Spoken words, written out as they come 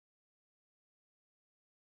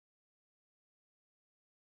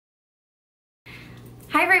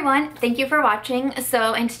Hi everyone, thank you for watching.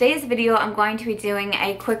 So in today's video, I'm going to be doing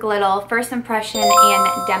a quick little first impression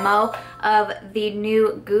and demo of the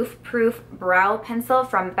new Goof Proof Brow Pencil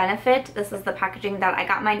from Benefit. This is the packaging that I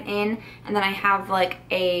got mine in, and then I have like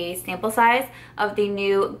a sample size of the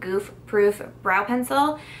new Goof Proof Brow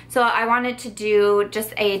Pencil. So I wanted to do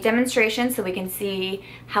just a demonstration so we can see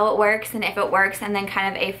how it works and if it works, and then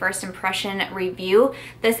kind of a first impression review.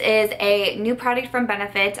 This is a new product from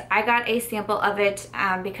Benefit. I got a sample of it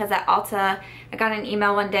because at Ulta, I got an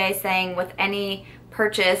email one day saying with any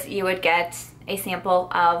purchase you would get a sample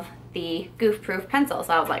of the Goof Proof pencil.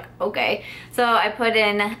 So I was like, okay. So I put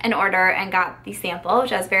in an order and got the sample,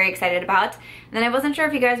 which I was very excited about. And then I wasn't sure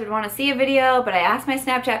if you guys would want to see a video, but I asked my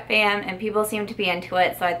Snapchat fam and people seemed to be into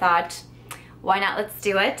it, so I thought, why not, let's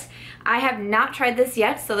do it. I have not tried this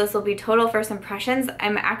yet, so this will be total first impressions.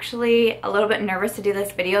 I'm actually a little bit nervous to do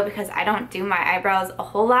this video because I don't do my eyebrows a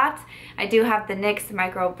whole lot. I do have the NYX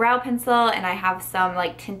Micro Brow Pencil and I have some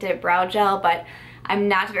like tinted brow gel, but I'm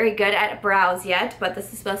not very good at brows yet, but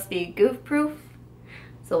this is supposed to be goof proof,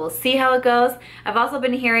 so we'll see how it goes. I've also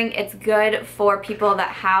been hearing it's good for people that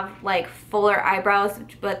have like fuller eyebrows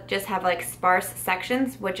but just have like sparse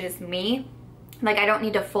sections, which is me. Like, I don't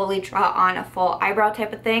need to fully draw on a full eyebrow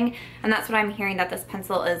type of thing, and that's what I'm hearing that this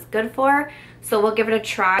pencil is good for. So we'll give it a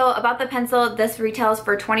try. So about the pencil, this retails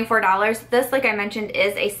for $24. This, like I mentioned,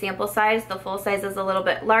 is a sample size. The full size is a little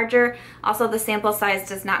bit larger. Also, the sample size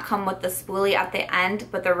does not come with the spoolie at the end,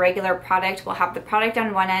 but the regular product will have the product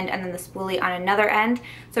on one end and then the spoolie on another end.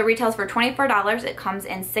 So it retails for $24. It comes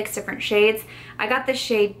in 6 different shades. I got the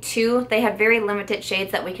shade 2. They had very limited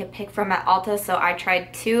shades that we could pick from at Ulta, so I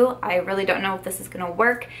tried 2. I really don't know if this is gonna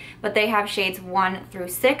work, but they have shades 1 through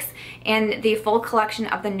 6, and the full collection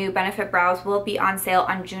of the new Benefit brows will be on sale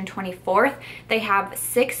on June 24th. They have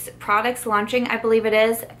 6 products launching, I believe it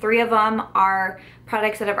is. 3 of them are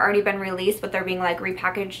products that have already been released, but they're being like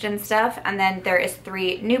repackaged and stuff, and then there is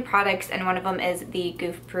 3 new products, and one of them is the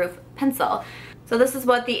Goof Proof pencil. So this is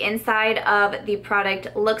what the inside of the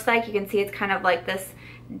product looks like. You can see it's kind of like this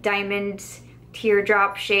diamond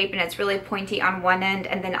teardrop shape, and it's really pointy on one end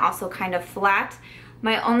and then also kind of flat.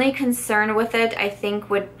 My only concern with it, I think,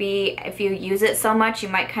 would be if you use it so much, you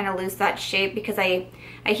might kind of lose that shape, because I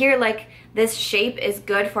hear like this shape is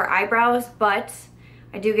good for eyebrows, but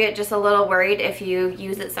I do get just a little worried if you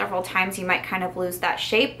use it several times, you might kind of lose that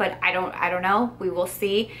shape, but I don't know. We will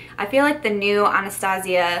see. I feel like the new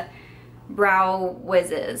Anastasia brow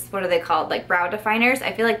whizzes, what are they called, like brow definers,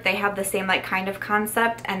 I feel like they have the same like kind of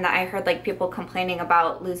concept, and that I heard like people complaining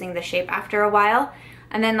about losing the shape after a while.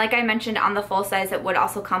 And then, like I mentioned, on the full size it would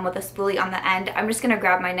also come with a spoolie on the end. I'm just gonna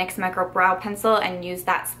grab my NYX Micro Brow Pencil and use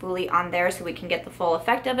that spoolie on there so we can get the full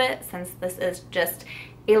effect of it, since this is just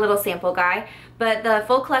a little sample guy. But the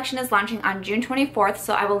full collection is launching on June 24th,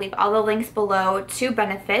 so I will leave all the links below to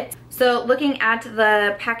Benefit. So looking at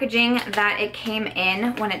the packaging that it came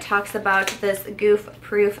in, when it talks about this Goof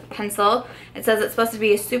Proof pencil, it says it's supposed to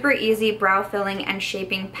be a super easy brow filling and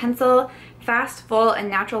shaping pencil. Fast, full, and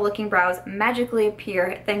natural looking brows magically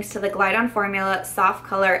appear thanks to the Glide On formula, soft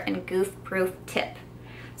color, and Goof Proof tip.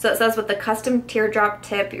 So it says with the custom teardrop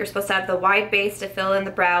tip, you're supposed to have the wide base to fill in the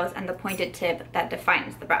brows and the pointed tip that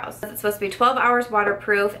defines the brows. It's supposed to be 12 hours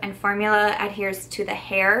waterproof, and formula adheres to the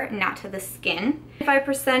hair, not to the skin.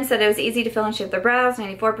 95% said it was easy to fill and shape the brows.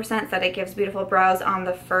 94% said it gives beautiful brows on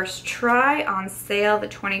the first try. On sale the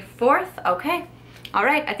 24th. Okay. All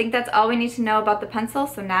right, I think that's all we need to know about the pencil,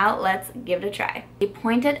 so now let's give it a try. A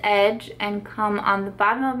pointed edge and come on the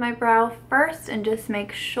bottom of my brow first and just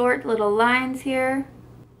make short little lines here.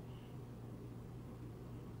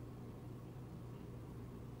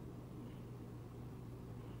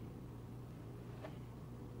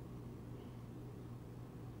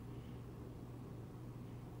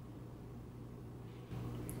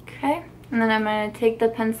 Okay, and then I'm going to take the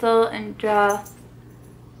pencil and draw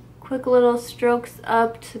quick little strokes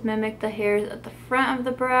up to mimic the hairs at the front of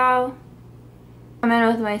the brow. I'm in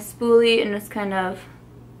with my spoolie and just kind of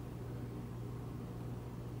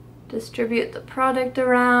distribute the product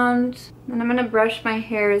around. Then I'm going to brush my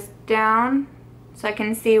hairs down so I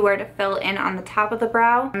can see where to fill in on the top of the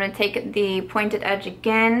brow. I'm going to take the pointed edge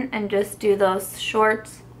again and just do those short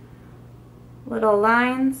little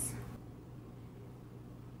lines.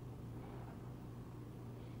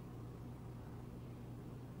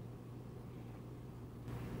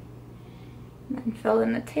 And fill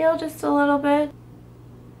in the tail just a little bit.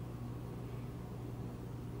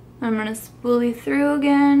 I'm going to spoolie through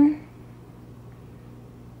again.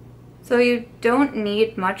 So you don't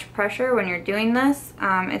need much pressure when you're doing this.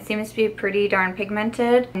 It seems to be pretty darn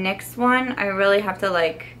pigmented. Next one, I really have to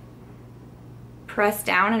like press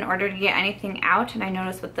down in order to get anything out, and I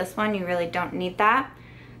noticed with this one you really don't need that.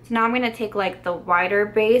 So now I'm going to take like the wider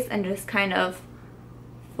base and just kind of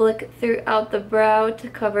flick throughout the brow to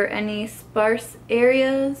cover any sparse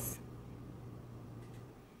areas.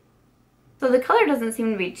 So the color doesn't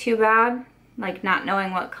seem to be too bad, like not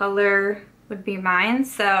knowing what color would be mine,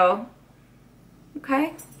 so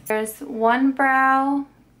okay. There's one brow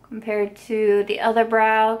compared to the other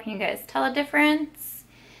brow. Can you guys tell a difference?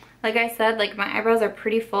 Like I said, like my eyebrows are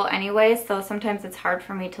pretty full anyway, so sometimes it's hard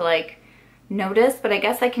for me to like notice, but I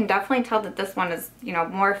guess I can definitely tell that this one is, you know,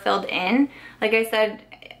 more filled in. Like I said,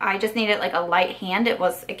 I just needed like a light hand.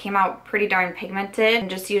 It came out pretty darn pigmented, and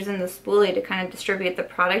just using the spoolie to kind of distribute the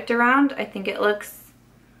product around, I think it looks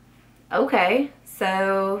okay.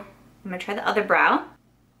 So I'm gonna try the other brow.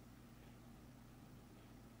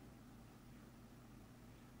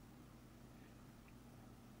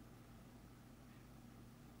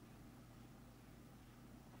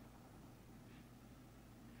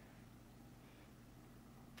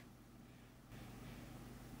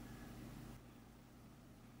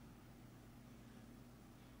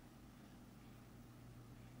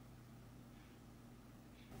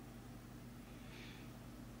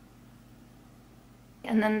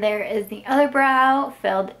 And then there is the other brow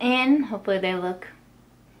filled in. Hopefully they look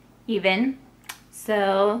even.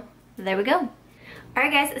 So there we go.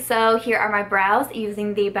 Alright guys, so here are my brows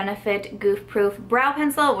using the Benefit Goof Proof Brow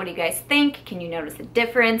Pencil. What do you guys think? Can you notice a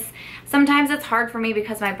difference? Sometimes it's hard for me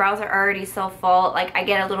because my brows are already so full. Like I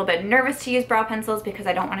get a little bit nervous to use brow pencils because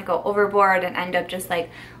I don't want to go overboard and end up just like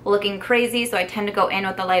looking crazy, so I tend to go in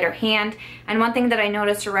with a lighter hand. And one thing that I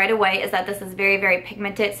noticed right away is that this is very, very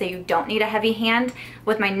pigmented, so you don't need a heavy hand.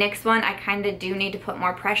 With my NYX one, I kind of do need to put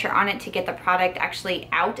more pressure on it to get the product actually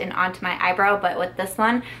out and onto my eyebrow, but with this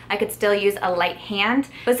one, I could still use a light hand.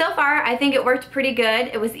 But so far, I think it worked pretty good.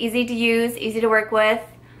 It was easy to use, easy to work with.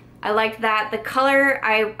 I liked that. The color,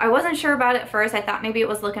 I wasn't sure about it first. I thought maybe it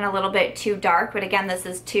was looking a little bit too dark, but again, this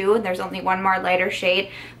is 2. There's only one more lighter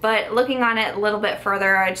shade. But looking on it a little bit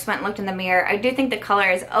further, I just went and looked in the mirror. I do think the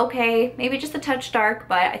color is okay, maybe just a touch dark,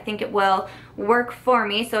 but I think it will work for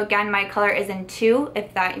me. So again, my color is in 2,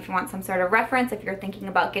 if you want some sort of reference, if you're thinking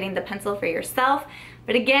about getting the pencil for yourself.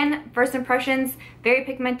 But again, first impressions, very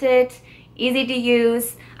pigmented, easy to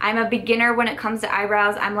use. I'm a beginner when it comes to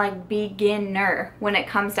eyebrows. I'm like beginner when it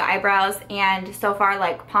comes to eyebrows, and so far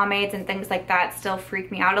like pomades and things like that still freak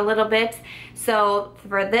me out a little bit. So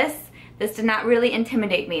for this did not really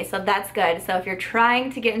intimidate me, so that's good. So if you're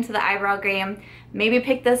trying to get into the eyebrow game, maybe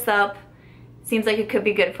pick this up. Seems like it could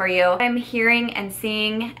be good for you. I'm hearing and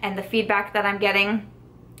seeing, and the feedback that I'm getting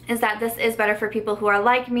is that this is better for people who are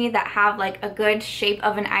like me, that have like a good shape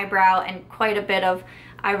of an eyebrow and quite a bit of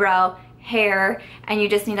eyebrow hair, and you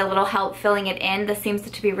just need a little help filling it in. This seems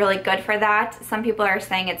to be really good for that. Some people are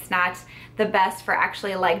saying it's not the best for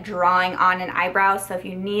actually like drawing on an eyebrow, so if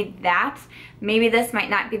you need that, maybe this might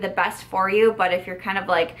not be the best for you. But if you're kind of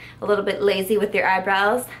like a little bit lazy with your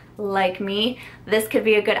eyebrows like me, this could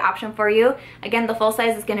be a good option for you. Again, the full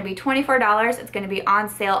size is going to be $24. It's going to be on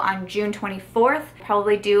sale on June 24th.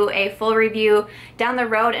 Probably do a full review down the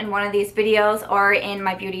road in one of these videos or in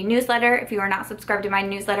my beauty newsletter. If you are not subscribed to my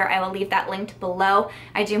newsletter, I will leave that linked below.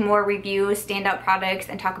 I do more reviews, standout products,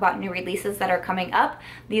 and talk about new releases that are coming up.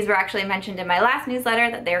 These were actually mentioned in my last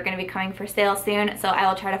newsletter that they were going to be coming for sale soon, so I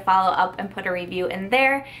will try to follow up and put a review in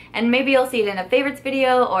there, and maybe you'll see it in a favorites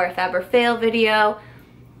video or a fab or fail video.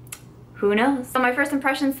 Who knows? So my first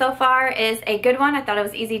impression so far is a good one. I thought it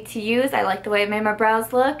was easy to use. I like the way it made my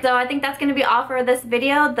brows look. So I think that's going to be all for this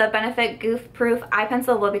video. The Benefit Goof Proof Eye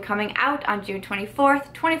Pencil will be coming out on June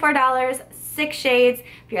 24th. $24, 6 shades.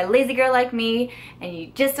 If you're a lazy girl like me and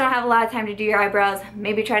you just don't have a lot of time to do your eyebrows,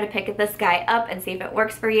 maybe try to pick this guy up and see if it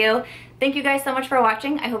works for you. Thank you guys so much for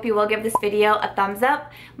watching. I hope you will give this video a thumbs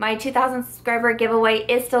up. My 2,000 subscriber giveaway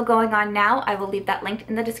is still going on now. I will leave that linked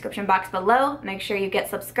in the description box below. Make sure you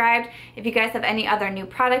get subscribed. If you guys have any other new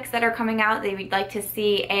products that are coming out that you'd like to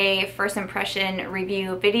see a first impression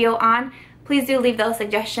review video on, please do leave those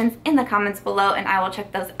suggestions in the comments below and I will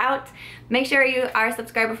check those out. Make sure you are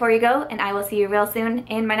subscribed before you go, and I will see you real soon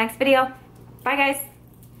in my next video. Bye guys!